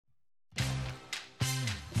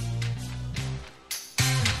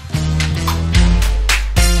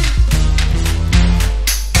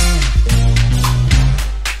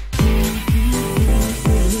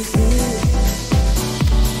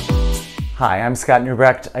Hi, I'm Scott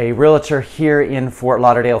Neubrecht, a realtor here in Fort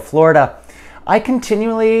Lauderdale, Florida. I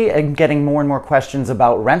continually am getting more and more questions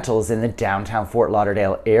about rentals in the downtown Fort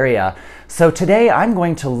Lauderdale area. So today I'm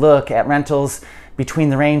going to look at rentals between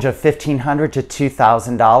the range of $1,500 to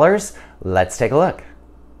 $2,000. Let's take a look.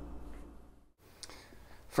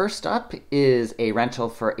 First up is a rental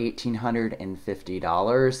for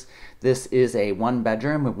 $1,850. This is a one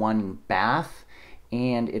bedroom with one bath,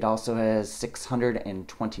 and it also has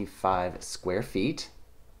 625 square feet.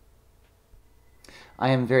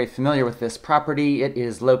 I am very familiar with this property. It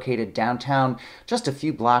is located downtown, just a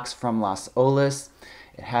few blocks from Los Olas.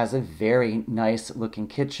 It has a very nice looking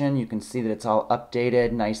kitchen. You can see that it's all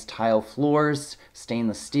updated, nice tile floors,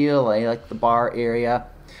 stainless steel. I like the bar area.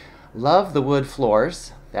 Love the wood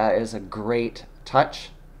floors. That is a great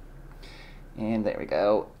touch. And there we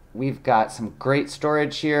go. We've got some great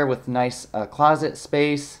storage here with nice closet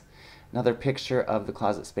space. Another picture of the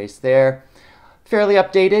closet space there. Fairly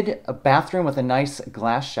updated. A bathroom with a nice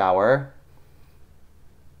glass shower.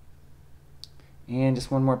 And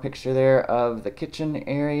just one more picture there of the kitchen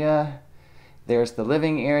area. There's the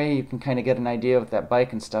living area. You can kind of get an idea with that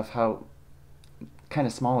bike and stuff how kind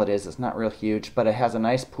of small it is. It's not real huge, but it has a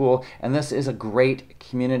nice pool. And this is a great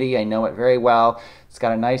community. I know it very well. It's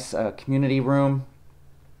got a nice community room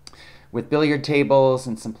with billiard tables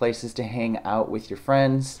and some places to hang out with your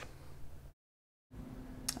friends.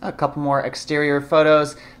 A couple more exterior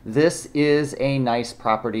photos. This is a nice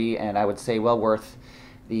property, and I would say well worth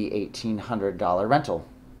the $1,800 rental.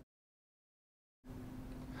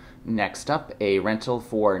 Next up, a rental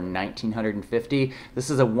for $1,950. This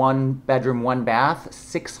is a one bedroom, one bath,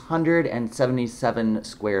 677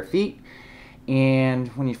 square feet. And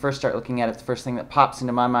when you first start looking at it, the first thing that pops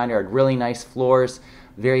into my mind are really nice floors,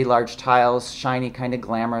 very large tiles, shiny, kind of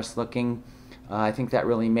glamorous looking. I think that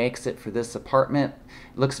really makes it for this apartment.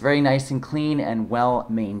 It looks very nice and clean and well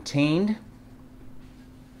maintained.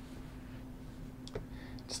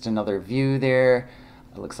 Just another view there.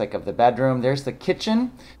 It looks like of the bedroom. There's the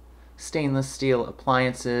kitchen. Stainless steel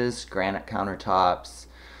appliances, granite countertops.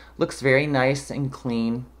 Looks very nice and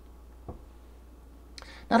clean.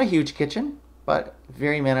 Not a huge kitchen, but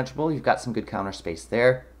very manageable. You've got some good counter space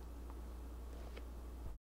there.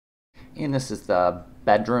 And this is the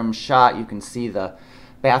bedroom shot. You can see the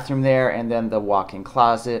bathroom there and then the walk-in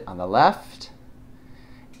closet on the left.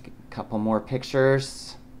 A couple more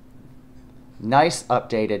pictures. Nice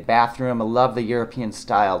updated bathroom. I love the European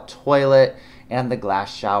style toilet and the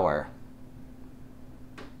glass shower.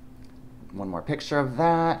 One more picture of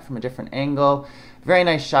that from a different angle. Very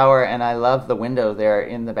nice shower, and I love the window there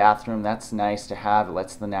in the bathroom. That's nice to have. It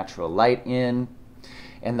lets the natural light in.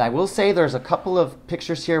 And I will say there's a couple of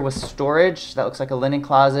pictures here with storage. That looks like a linen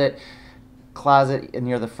closet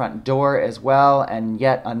near the front door as well, and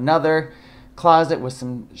yet another closet with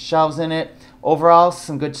some shelves in it. Overall,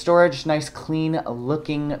 some good storage, nice clean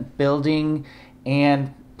looking building,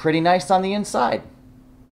 and pretty nice on the inside.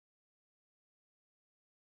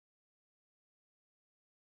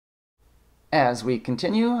 As we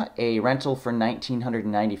continue, a rental for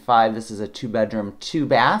 $1,995. This is a two bedroom, two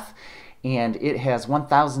bath. And it has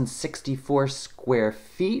 1,064 square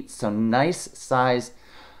feet, so nice size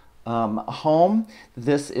home.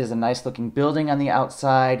 This is a nice looking building on the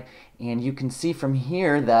outside, and you can see from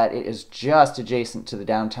here that it is just adjacent to the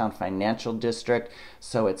downtown financial district,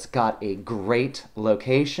 so it's got a great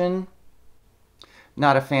location.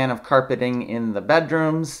 Not a fan of carpeting in the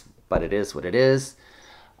bedrooms, but it is what it is.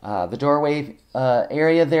 The doorway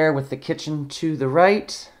area there with the kitchen to the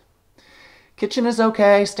right. Kitchen is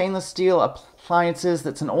okay, stainless steel appliances.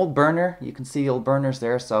 That's an old burner. You can see the old burners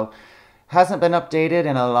there, so hasn't been updated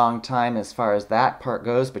in a long time as far as that part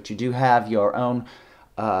goes, but you do have your own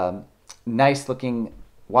nice looking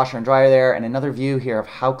washer and dryer there, and another view here of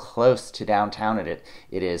how close to downtown it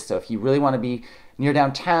is. So if you really want to be near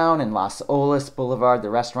downtown and Los Olas Boulevard,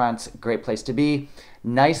 the restaurant's a great place to be.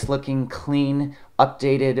 Nice looking, clean,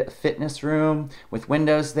 updated fitness room with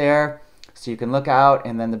windows there. So you can look out,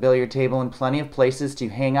 and then the billiard table and plenty of places to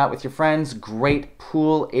hang out with your friends. Great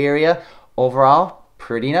pool area. Overall,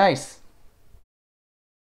 pretty nice.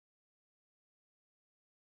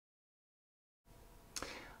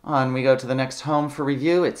 On we go to the next home for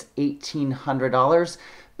review. It's $1,800.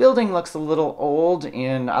 Building looks a little old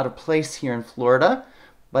and out of place here in Florida,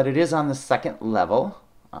 but it is on the second level,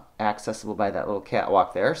 accessible by that little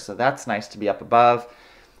catwalk there. So that's nice to be up above.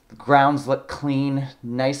 The grounds look clean,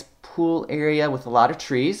 nice pool area with a lot of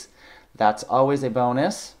trees. That's always a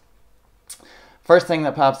bonus. First thing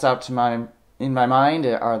that pops out in my mind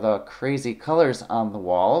are the crazy colors on the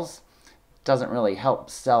walls. Doesn't really help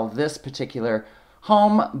sell this particular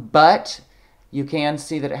home, but You can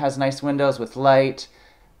see that it has nice windows with light.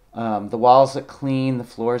 The walls look clean, the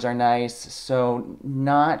floors are nice, so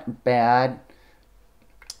not bad.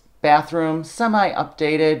 Bathroom,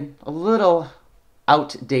 semi-updated, a little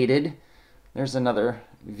outdated. There's another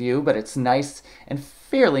view, but it's nice and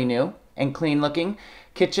fairly new and clean looking.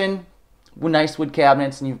 Kitchen, nice wood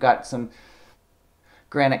cabinets, and you've got some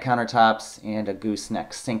granite countertops and a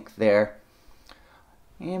gooseneck sink there.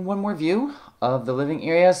 And one more view of the living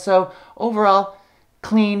area. So overall,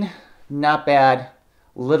 clean, not bad,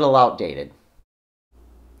 little outdated.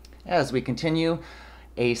 As we continue,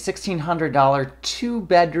 a $1,600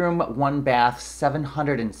 two-bedroom, one-bath,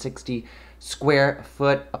 760 square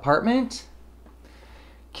foot apartment.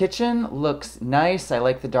 Kitchen looks nice. I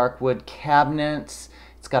like the dark wood cabinets.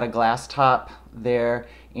 It's got a glass top there,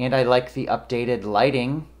 and I like the updated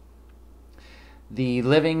lighting. The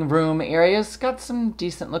living room area's got some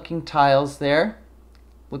decent looking tiles there.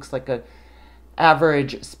 Looks like a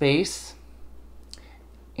average space.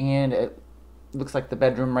 And it looks like the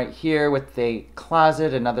bedroom right here with a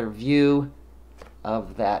closet, another view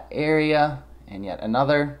of that area, and yet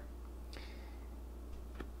another.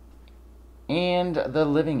 And the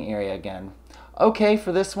living area again. Okay,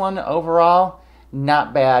 for this one overall,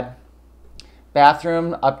 not bad.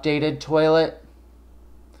 Bathroom, updated toilet,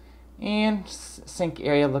 and sink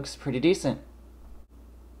area looks pretty decent.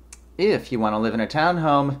 If you want to live in a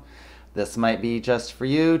townhome, this might be just for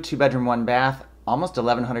you. Two bedroom, one bath, almost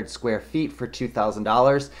 1,100 square feet for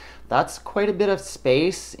 $2,000. That's quite a bit of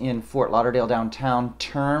space in Fort Lauderdale downtown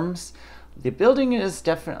terms. The building is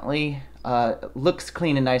definitely looks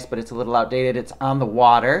clean and nice, but it's a little outdated. It's on the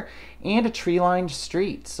water and a tree-lined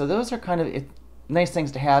street. So those are kind of nice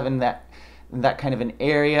things to have in that kind of an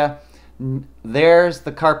area. There's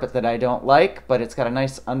the carpet that I don't like, but it's got a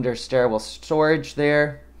nice under stairwell storage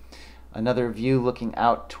there. Another view looking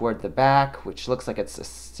out toward the back, which looks like it's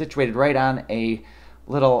situated right on a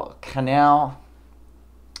little canal.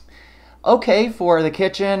 Okay, for the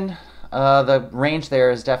kitchen, the range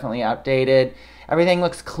there is definitely outdated. Everything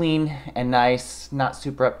looks clean and nice, not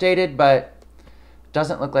super updated, but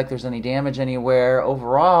doesn't look like there's any damage anywhere.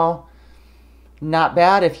 Overall, not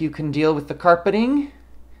bad if you can deal with the carpeting.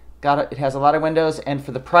 It has a lot of windows, and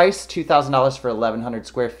for the price, $2,000 for 1,100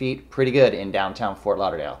 square feet, pretty good in downtown Fort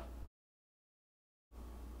Lauderdale.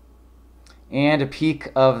 And a peek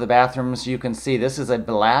of the bathrooms. You can see this is a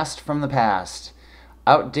blast from the past.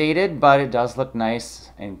 Outdated, but it does look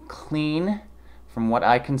nice and clean from what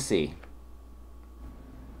I can see.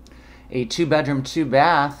 A two-bedroom,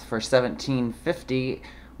 two-bath for $1,750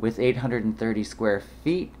 with 830 square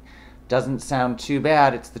feet. Doesn't sound too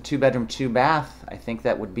bad. It's the two-bedroom, two-bath. I think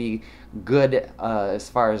that would be good as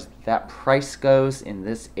far as that price goes in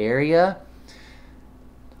this area.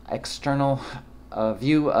 External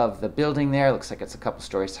view of the building there. Looks like it's a couple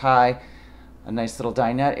stories high. A nice little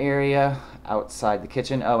dinette area outside the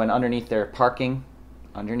kitchen. Oh, and underneath there, parking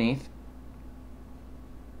underneath.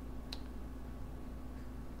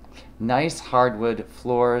 Nice hardwood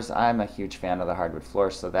floors. I'm a huge fan of the hardwood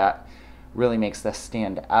floors, so that really makes this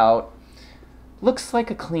stand out. Looks like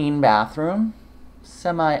a clean bathroom,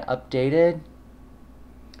 semi-updated.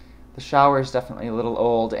 The shower is definitely a little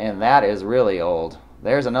old, and that is really old.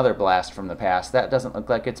 There's another blast from the past. That doesn't look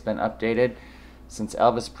like it's been updated since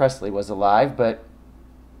Elvis Presley was alive, but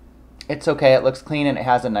it's okay. It looks clean, and it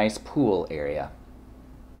has a nice pool area.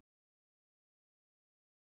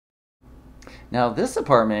 Now this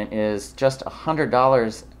apartment is just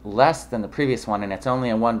 $100 less than the previous one, and it's only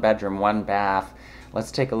a one bedroom, one bath.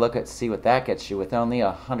 Let's take a look at see what that gets you with only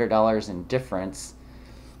 $100 in difference.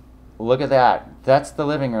 Look at that. That's the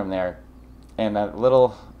living room there, and a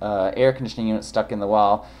little air conditioning unit stuck in the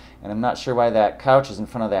wall. And I'm not sure why that couch is in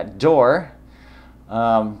front of that door.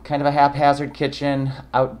 Kind of a haphazard kitchen,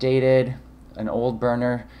 outdated, an old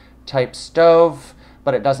burner type stove,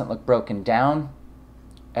 but it doesn't look broken down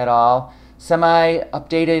at all.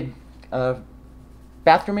 Semi-updated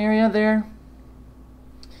bathroom area there.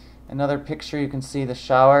 Another picture, you can see the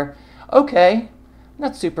shower. Okay,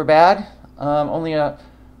 not super bad. Only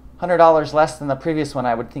 $100 less than the previous one.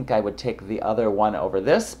 I would think I would take the other one over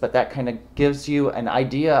this, but that kind of gives you an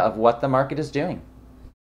idea of what the market is doing.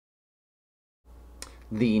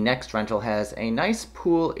 The next rental has a nice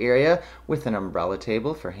pool area with an umbrella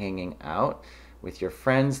table for hanging out with your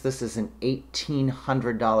friends. This is an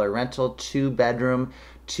 $1,800 rental, two bedroom,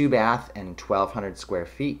 two bath, and 1,200 square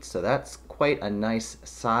feet. So that's quite a nice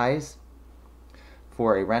size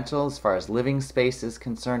for a rental as far as living space is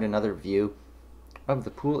concerned. Another view of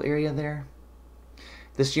the pool area there.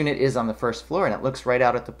 This unit is on the first floor, and it looks right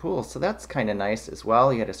out at the pool, so that's kind of nice as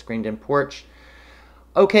well. You had a screened-in porch.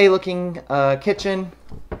 Okay looking kitchen.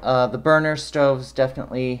 The burner stoves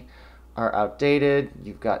definitely are outdated.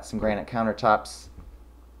 You've got some granite countertops,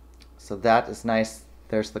 so that is nice.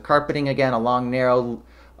 There's the carpeting again, a long narrow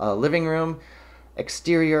living room.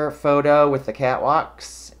 Exterior photo with the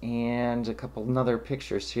catwalks, and a couple other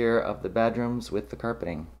pictures here of the bedrooms with the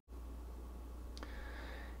carpeting.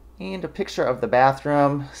 And a picture of the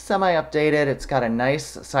bathroom, semi-updated. It's got a nice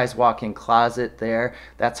size walk-in closet there.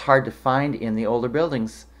 That's hard to find in the older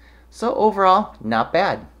buildings. So overall, not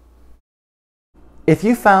bad. If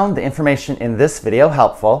you found the information in this video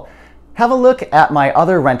helpful, have a look at my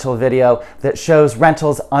other rental video that shows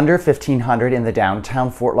rentals under $1,500 in the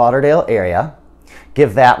downtown Fort Lauderdale area.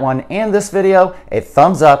 Give that one and this video a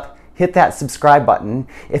thumbs up, hit that subscribe button.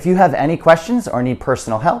 If you have any questions or need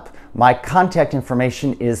personal help, my contact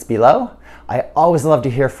information is below. I always love to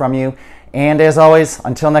hear from you. And as always,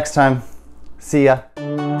 until next time, see ya.